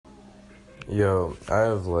Yo, I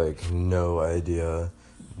have like no idea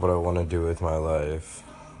what I want to do with my life.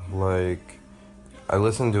 Like, I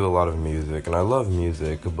listen to a lot of music and I love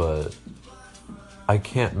music, but I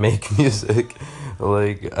can't make music.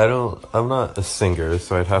 I'm not a singer,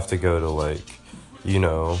 so I'd have to go to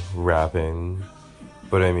rapping.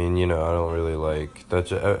 But I mean, I don't really like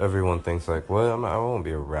that. Everyone thinks like, what? I won't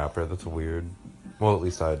be a rapper. That's weird. Well, at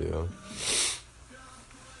least I do.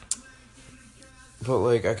 But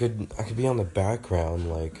like I could be on the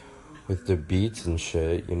background like with the beats and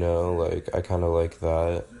shit, like I kinda like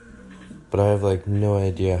that. But I have like no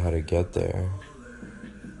idea how to get there.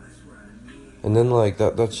 And then like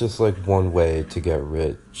that's just like one way to get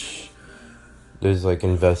rich. There's like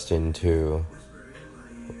investing too.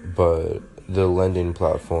 But the lending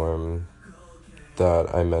platform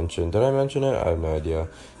that I mentioned, did I mention it? I have no idea.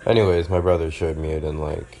 Anyways, my brother showed me it, and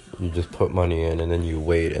like you just put money in and then you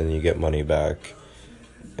wait and you get money back.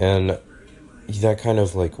 And that kind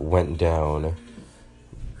of like went down,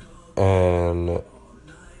 and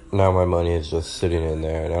now my money is just sitting in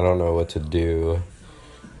there and I don't know what to do.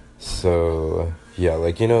 So yeah,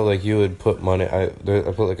 like you would put money. I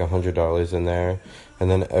put like $100 in there, and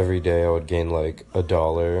then every day I would gain like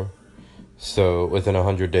 $1. So within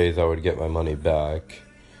 100 days I would get my money back,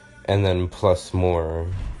 and then plus more,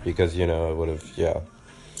 because I would have, yeah.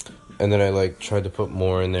 And then I like tried to put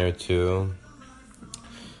more in there too,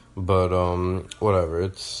 but whatever.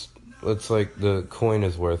 It's like the coin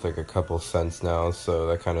is worth like a couple cents now, so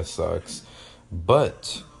that kind of sucks.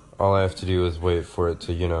 But all I have to do is wait for it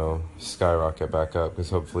to, skyrocket back up, because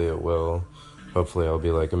hopefully it will. Hopefully I'll be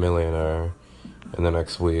like a millionaire in the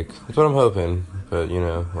next week. That's what I'm hoping, but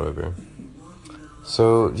whatever.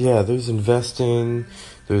 So yeah, there's investing,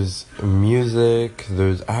 there's music,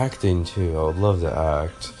 there's acting too. I would love to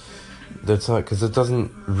act. That's not, because it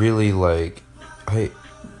doesn't really like, I,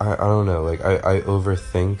 I don't know, like I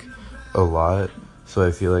overthink a lot, so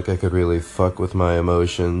I feel like I could really fuck with my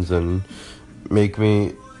emotions and make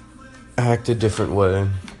me act a different way.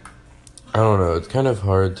 I don't know, it's kind of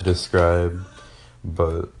hard to describe,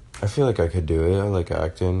 but I feel like I could do it. I like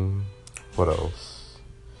acting. What else?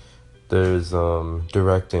 There's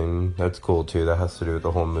directing, that's cool too. That has to do with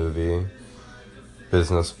the whole movie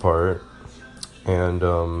business part, and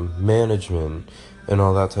management and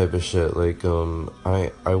all that type of shit. Like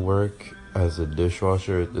I work as a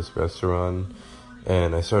dishwasher at this restaurant,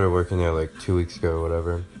 and I started working there like 2 weeks ago or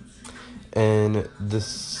whatever. And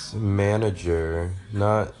this manager,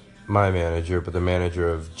 not my manager, but the manager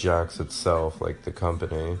of Jax itself, like the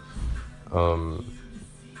company, um,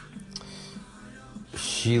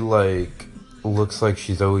 she like looks like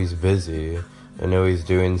she's always busy and always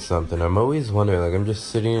doing something. I'm always wondering, like I'm just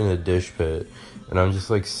sitting in a dish pit and I'm just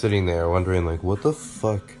like sitting there wondering like what the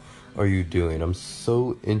fuck are you doing? I'm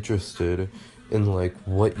so interested in like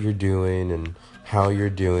what you're doing and how you're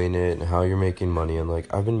doing it and how you're making money, and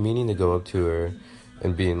like I've been meaning to go up to her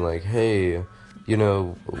and being like, "Hey, we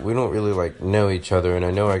don't really like know each other, and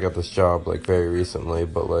I know I got this job like very recently,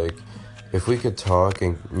 but like if we could talk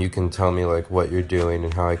and you can tell me like what you're doing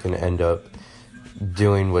and how I can end up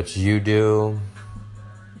doing what you do."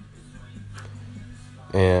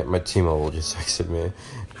 And my T-Mobile just texted me,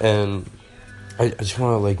 and I just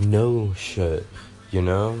want to like know shit, you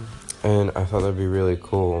know? And I thought that'd be really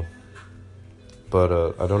cool, but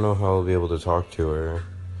I don't know how I'll be able to talk to her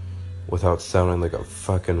without sounding like a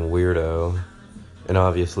fucking weirdo. And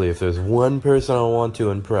obviously, if there's one person I want to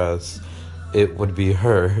impress, it would be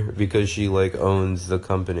her, because she like owns the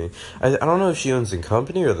company. I don't know if she owns the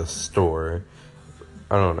company or the store.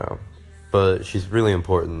 I don't know, but she's really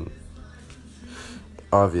important.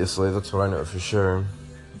 Obviously, that's what I know for sure,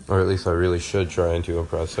 or at least I really should try to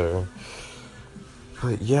impress her.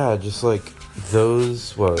 But yeah, just like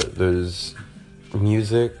there's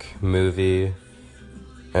music, movie,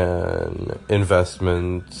 and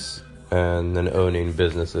investments, and then owning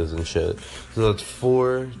businesses and shit. So that's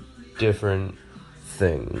four different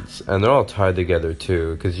things, and they're all tied together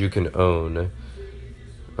too, because you can own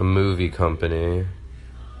a movie company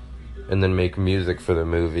and then make music for the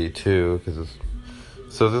movie too,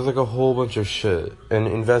 so there's like a whole bunch of shit, and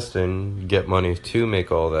invest in, get money to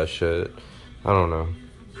make all that shit. I don't know.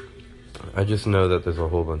 I just know that there's a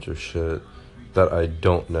whole bunch of shit that I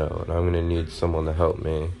don't know, and I'm gonna need someone to help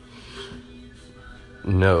me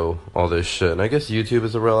know all this shit. And I guess YouTube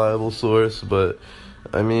is a reliable source, but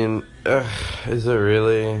I mean, is it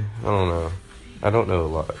really? I don't know. I don't know a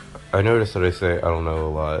lot. I notice that I say I don't know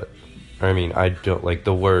a lot. I mean, I don't like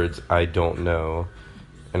the words I don't know,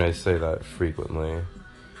 and I say that frequently.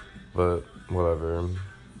 But whatever. I'm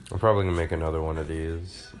probably gonna make another one of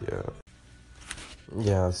these. Yeah.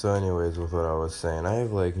 Yeah, so anyways, with what I was saying, I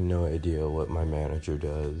have like no idea what my manager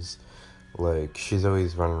does. Like, she's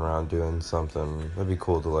always running around doing something. It'd be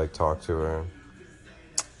cool to like talk to her.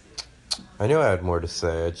 I knew I had more to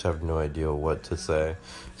say, I just have no idea what to say.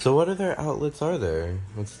 So what other outlets are there?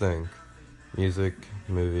 Let's think. Music,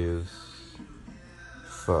 movies.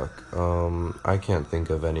 Fuck. I can't think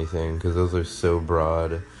of anything because those are so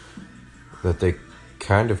broad that they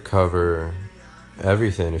kind of cover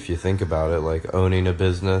everything if you think about it. Like owning a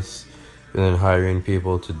business and then hiring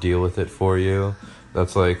people to deal with it for you.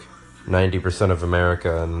 That's like 90% of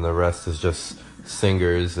America, and the rest is just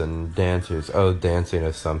singers and dancers. Oh, dancing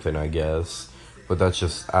is something, I guess. But that's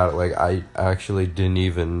just out. Like I actually didn't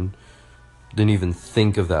even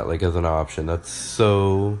think of that like as an option. That's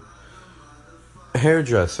so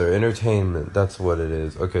hairdresser, entertainment, that's what it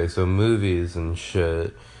is. Okay, so movies and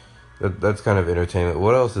shit. That's kind of entertainment.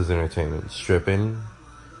 What else is entertainment? Stripping,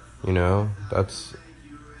 that's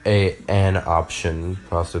an option.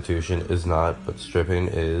 Prostitution is not, but stripping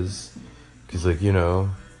is. Because, like,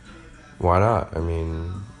 why not? I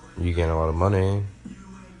mean, you gain a lot of money.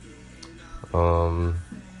 Um,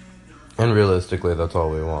 and realistically, that's all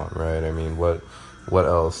we want, right? I mean, what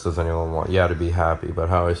else does anyone want? Yeah, to be happy, but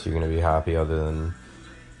how else are you going to be happy other than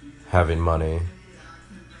having money?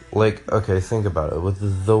 Like, okay, think about it.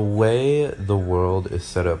 With the way the world is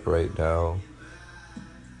set up right now,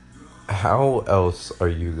 how else are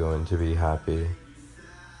you going to be happy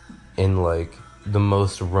in, like, the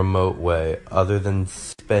most remote way other than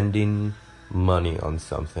spending money on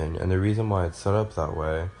something? And the reason why it's set up that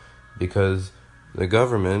way, because the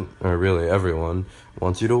government, or really everyone,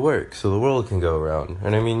 wants you to work so the world can go around.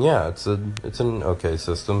 And I mean, yeah, it's an okay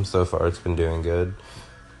system. So far it's been doing good.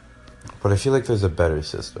 But I feel like there's a better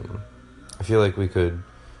system. I feel like we could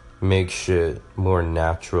make shit more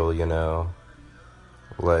natural,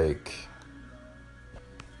 like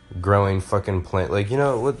growing fucking plant. Like,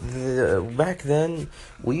 back then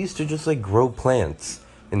we used to just like grow plants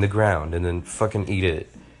in the ground and then fucking eat it,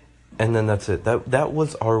 and then that's it. That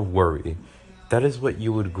was our worry. That is what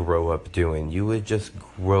you would grow up doing. You would just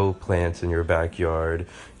grow plants in your backyard.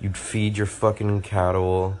 You'd feed your fucking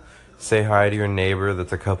cattle. Say hi to your neighbor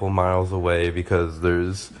that's a couple miles away because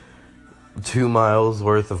there's 2 miles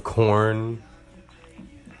worth of corn,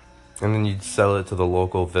 and then you'd sell it to the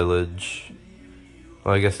local village.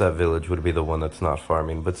 Well, I guess that village would be the one that's not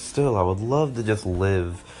farming, but still, I would love to just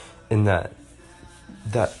live in that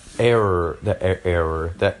era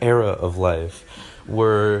of life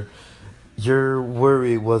where your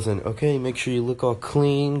worry wasn't, okay, make sure you look all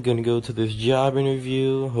clean, gonna go to this job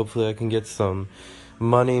interview, hopefully I can get some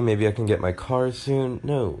money, maybe I can get my car soon.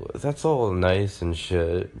 No, that's all nice and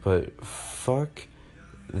shit, but fuck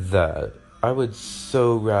that. I would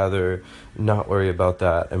so rather not worry about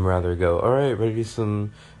that and rather go, alright, ready to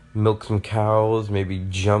milk some cows, maybe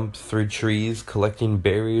jump through trees collecting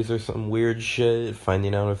berries or some weird shit,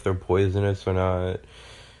 finding out if they're poisonous or not,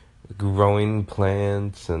 growing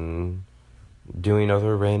plants and doing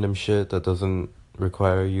other random shit that doesn't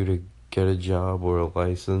require you to get a job or a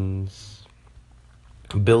license.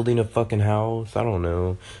 Building a fucking house, I don't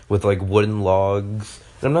know, with like wooden logs.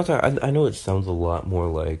 And I'm not talking, I know it sounds a lot more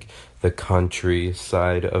like the country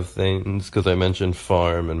side of things because I mentioned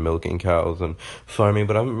farm and milking cows and farming,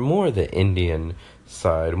 but I'm more the Indian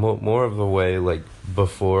side, more of the way like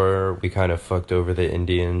before we kind of fucked over the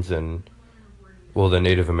Indians and, well, the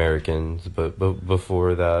Native Americans, but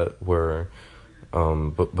before that were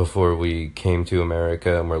but before we came to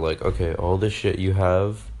America and we're like, okay, all this shit you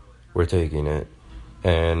have, we're taking it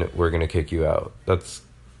and we're gonna kick you out. That's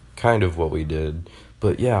kind of what we did.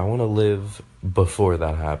 But yeah, I want to live before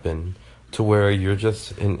that happened, to where you're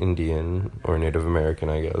just an Indian or Native American,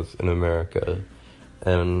 I guess, in America,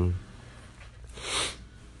 and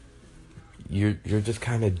you're just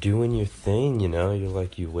kind of doing your thing, You're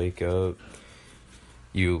like, you wake up,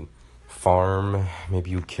 you farm, maybe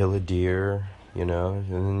you kill a deer, and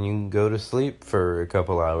then you can go to sleep for a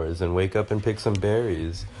couple hours and wake up and pick some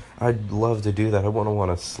berries. I'd love to do that. I wouldn't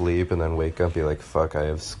want to sleep and then wake up and be like, fuck, I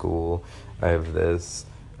have school, I have this.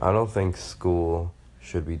 I don't think school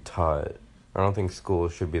should be taught. I don't think school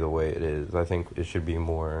should be the way it is. I think it should be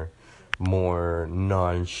more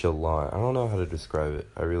nonchalant. I don't know how to describe it.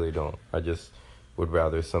 I really don't. I just would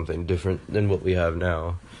rather something different than what we have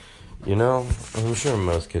now. I'm sure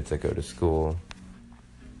most kids that go to school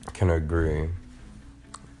can agree.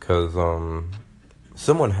 Because,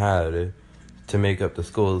 someone had to make up the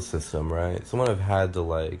school system, right? Someone have had to,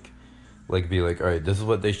 like be like, alright, this is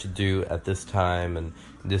what they should do at this time, and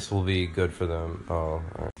this will be good for them. Oh,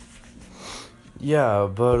 alright. Yeah,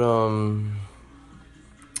 but,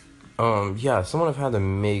 Yeah, someone have had to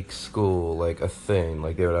make school like a thing.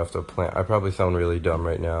 Like they would have to plan. I probably sound really dumb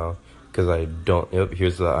right now because I don't. Yep,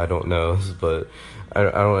 here's the I don't know, but I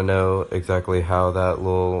don't know exactly how that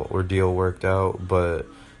little ordeal worked out. But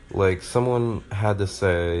like someone had to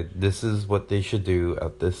say this is what they should do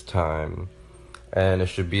at this time, and it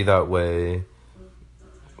should be that way,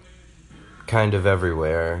 kind of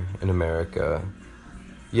everywhere in America.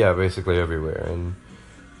 Yeah, basically everywhere. And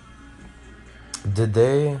did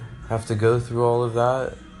they have to go through all of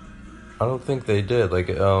that? I don't think they did. Like,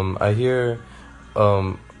 I hear,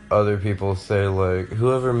 um, other people say, like,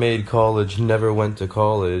 whoever made college never went to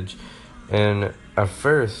college. And at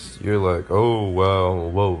first, you're like, oh, wow,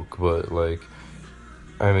 woke. But, like,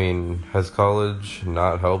 I mean, has college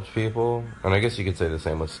not helped people? And I guess you could say the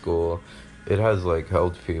same with school. It has, like,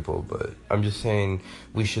 helped people. But I'm just saying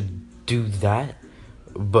we should do that,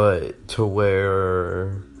 but to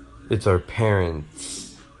where it's our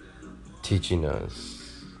parents teaching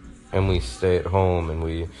us and we stay at home and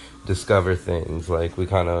we discover things. Like we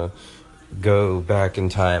kind of go back in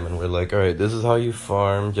time and we're like, all right, this is how you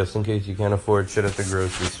farm just in case you can't afford shit at the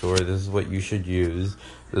grocery store. This is what you should use.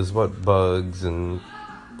 This is what bugs and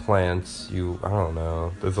plants I don't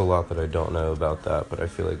know. There's a lot that I don't know about that, but I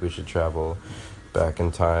feel like we should travel back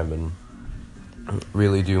in time and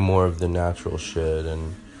really do more of the natural shit.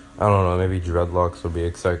 And I don't know, maybe dreadlocks will be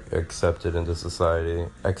accepted into society.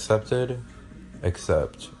 Accepted.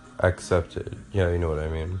 Yeah, you know what I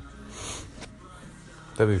mean.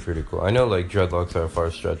 That'd be pretty cool. I know, like, dreadlocks are a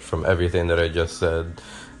far stretch from everything that I just said,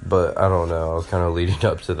 but I don't know. I was kind of leading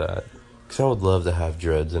up to that. Because I would love to have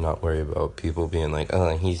dreads and not worry about people being like,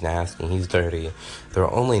 oh, he's nasty, he's dirty. They're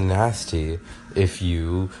only nasty if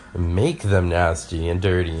you make them nasty and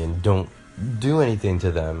dirty and don't do anything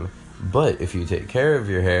to them. But if you take care of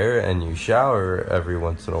your hair and you shower every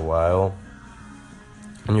once in a while,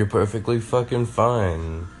 and you're perfectly fucking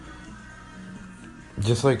fine.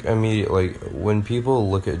 Just like like when people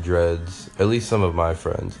look at dreads, at least some of my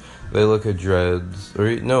friends, they look at dreads,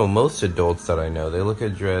 or no, most adults that I know, they look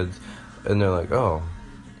at dreads and they're like, oh,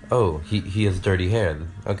 he has dirty hair,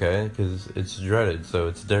 okay, because it's dreaded, so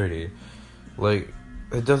it's dirty. Like,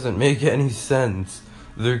 it doesn't make any sense.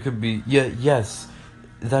 There could be, yes,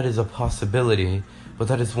 that is a possibility, but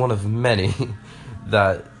that is one of many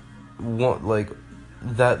that want, like,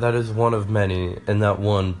 that is one of many, and that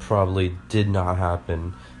one probably did not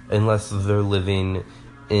happen unless they're living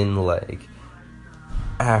in like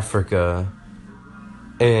Africa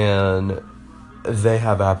and they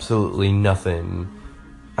have absolutely nothing.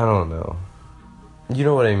 I don't know. You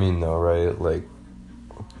know what I mean though, right? Like,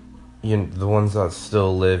 the ones that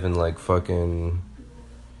still live in like fucking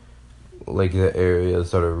like the areas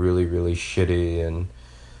that are really, really shitty, and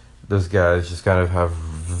those guys just kind of have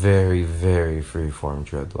very, very freeform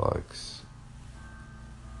dreadlocks.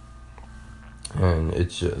 And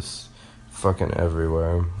it's just fucking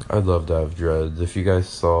everywhere. I'd love to have dreads. If you guys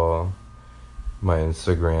saw my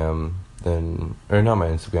Instagram, then, or not my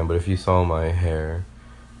Instagram, but if you saw my hair,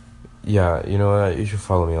 yeah, you know what? You should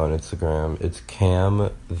follow me on Instagram. It's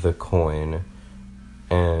Cam the Coin.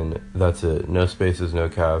 And that's it. No spaces, no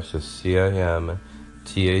caps, just CIMTHECOIN.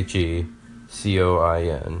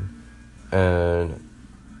 And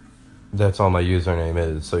that's all my username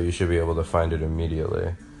is, so you should be able to find it immediately.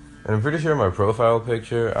 And I'm pretty sure my profile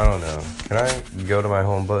picture, I don't know. Can I go to my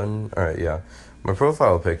home button? Alright, yeah. My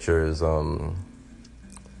profile picture is, I'll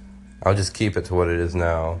just keep it to what it is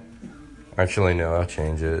now. Actually, no, I'll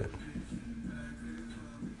change it.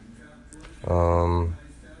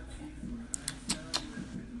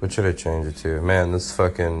 What should I change it to? Man, this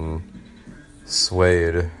fucking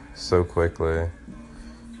swayed so quickly.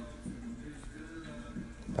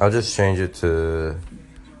 I'll just change it to...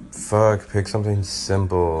 pick something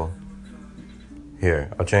simple. Here,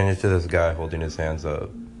 I'll change it to this guy holding his hands up.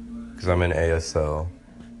 Because I'm in ASL.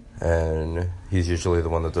 And he's usually the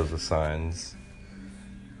one that does the signs.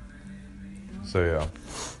 So yeah.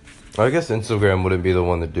 I guess Instagram wouldn't be the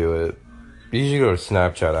one to do it. You should go to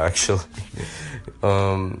Snapchat, actually.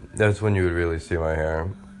 That's when you would really see my hair.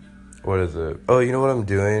 What is it? Oh, you know what I'm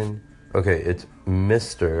doing? Okay, it's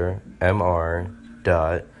Mr. MR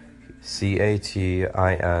dot CATINSUITE,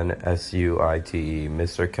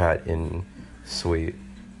 Mr. Cat in Sweet.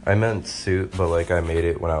 I meant suit, but like I made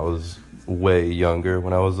it when I was way younger,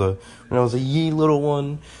 when I was a yee little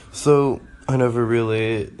one. So I never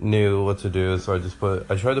really knew what to do, so I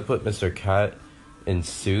tried to put Mr. Cat in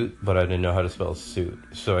suit, but I didn't know how to spell suit,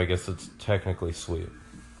 so I guess it's technically sweet.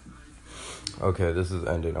 Okay, this is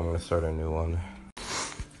ending. I'm gonna start a new one.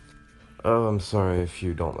 Oh, I'm sorry if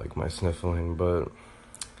you don't like my sniffling, but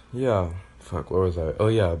yeah, Fuck, where was I? Oh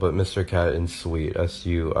yeah, but Mr. Cat in Suite,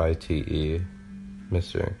 Suite.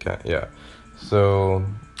 Mr. Cat, yeah. So,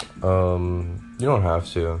 you don't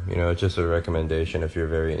have to, it's just a recommendation if you're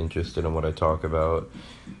very interested in what I talk about.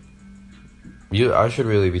 I should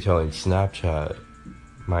really be telling Snapchat,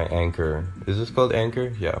 my Anchor. Is this called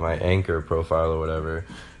Anchor? Yeah, my Anchor profile or whatever,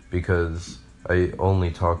 because I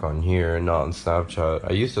only talk on here, not on Snapchat.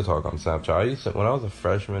 I used to talk on Snapchat. When I was a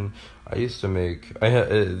freshman,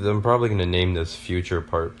 I'm probably gonna name this Future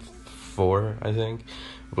Part 4, I think.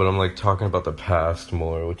 But I'm like talking about the past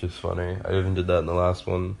more, which is funny. I even did that in the last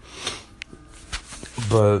one.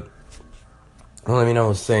 But, well, I mean, I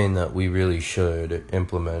was saying that we really should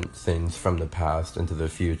implement things from the past into the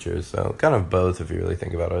future. So, kind of both if you really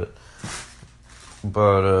think about it.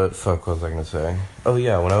 But, fuck, what was I gonna say? Oh,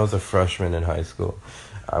 yeah, when I was a freshman in high school,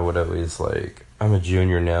 I would always, I'm a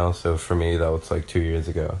junior now, so for me, that was, 2 years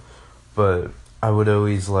ago. But I would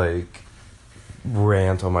always,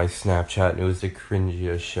 rant on my Snapchat, and it was the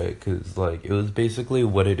cringiest shit, because, it was basically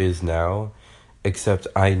what it is now, except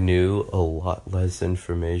I knew a lot less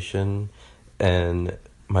information, and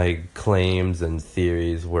my claims and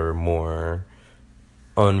theories were more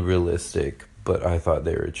unrealistic, but I thought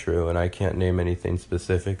they were true, and I can't name anything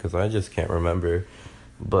specific, because I just can't remember,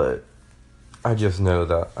 but I just know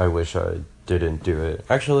that I wish I didn't do it.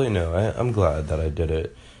 Actually, no, I'm glad that I did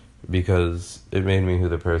it, because it made me who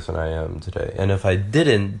the person I am today. And if I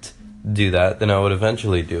didn't do that, then I would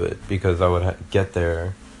eventually do it, because I would get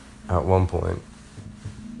there at one point.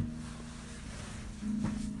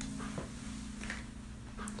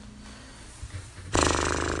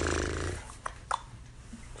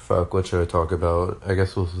 Fuck, what should I talk about? I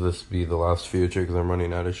guess will this be the last future, because I'm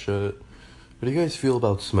running out of shit. What do you guys feel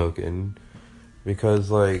about smoking?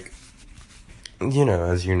 Because, as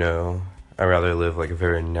you know, I rather live a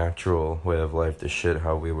very natural way of life, the shit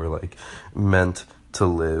how we were meant to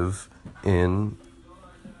live in.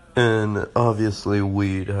 And obviously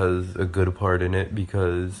weed has a good part in it,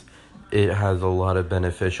 because it has a lot of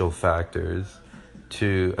beneficial factors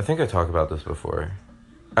I think I talked about this before.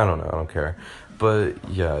 I don't know, I don't care. But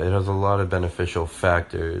yeah, it has a lot of beneficial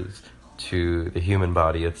factors to the human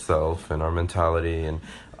body itself and our mentality, and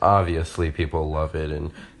obviously people love it,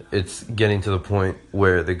 and it's getting to the point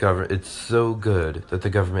where it's so good that the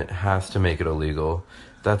government has to make it illegal.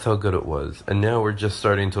 That's how good it was. And now we're just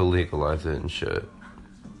starting to legalize it and shit.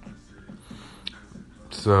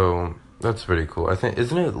 So, that's pretty cool.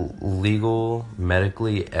 Isn't it legal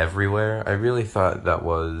medically everywhere? I really thought that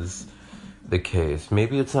was the case.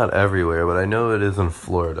 Maybe it's not everywhere, but I know it is in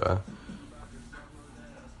Florida.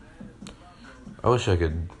 I wish I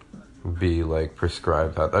could be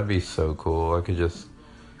prescribed that. That'd be so cool. I could just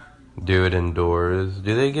do it indoors.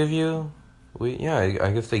 Do they give you weed? Yeah,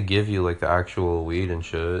 I guess they give you the actual weed and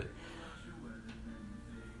shit.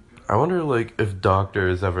 I wonder if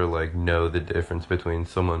doctors ever know the difference between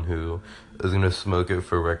someone who is gonna smoke it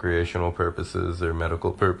for recreational purposes or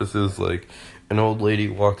medical purposes. An old lady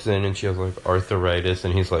walks in and she has arthritis,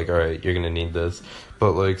 and he's alright, you're gonna need this.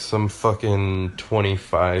 But some fucking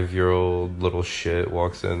 25-year-old little shit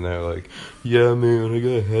walks in there yeah man, I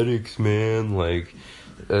got headaches, man.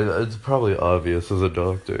 It's probably obvious as a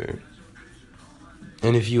doctor.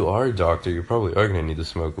 And if you are a doctor, you probably are gonna need to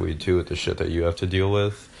smoke weed too with the shit that you have to deal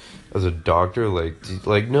with as a doctor.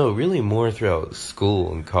 No, really more throughout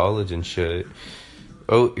school and college and shit.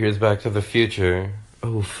 Oh, here's Back to the Future.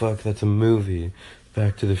 Oh fuck, that's a movie.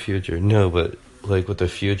 Back to the Future. No, but with the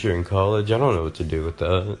future in college, I don't know what to do with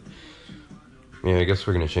that. Yeah, I guess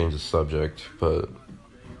we're gonna change the subject, but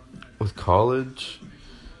with college,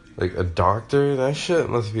 a doctor, that shit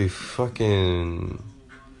must be fucking...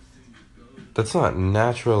 That's not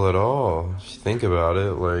natural at all. Just think about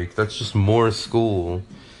it. That's just more school.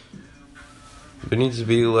 There needs to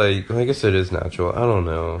be I guess it is natural. I don't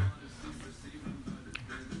know.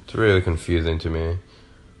 It's really confusing to me.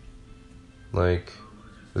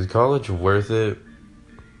 Is college worth it?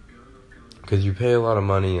 Because you pay a lot of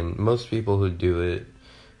money, and most people who do it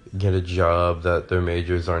get a job that their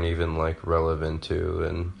majors aren't even relevant to.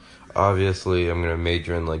 And obviously I'm gonna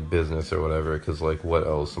major in business or whatever, because what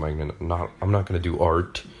else am I gonna... I'm not gonna do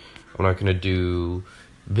art. I'm not gonna do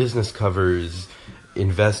business covers,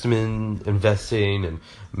 investing and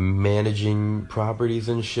managing properties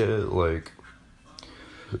and shit.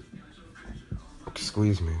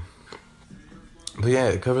 Excuse me. But yeah,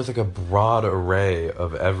 it covers a broad array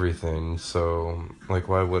of everything, so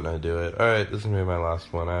why wouldn't I do it? Alright, this is gonna be my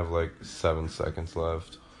last one. I have 7 seconds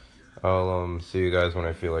left. I'll see you guys when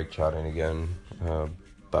I feel like chatting again.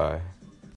 Bye.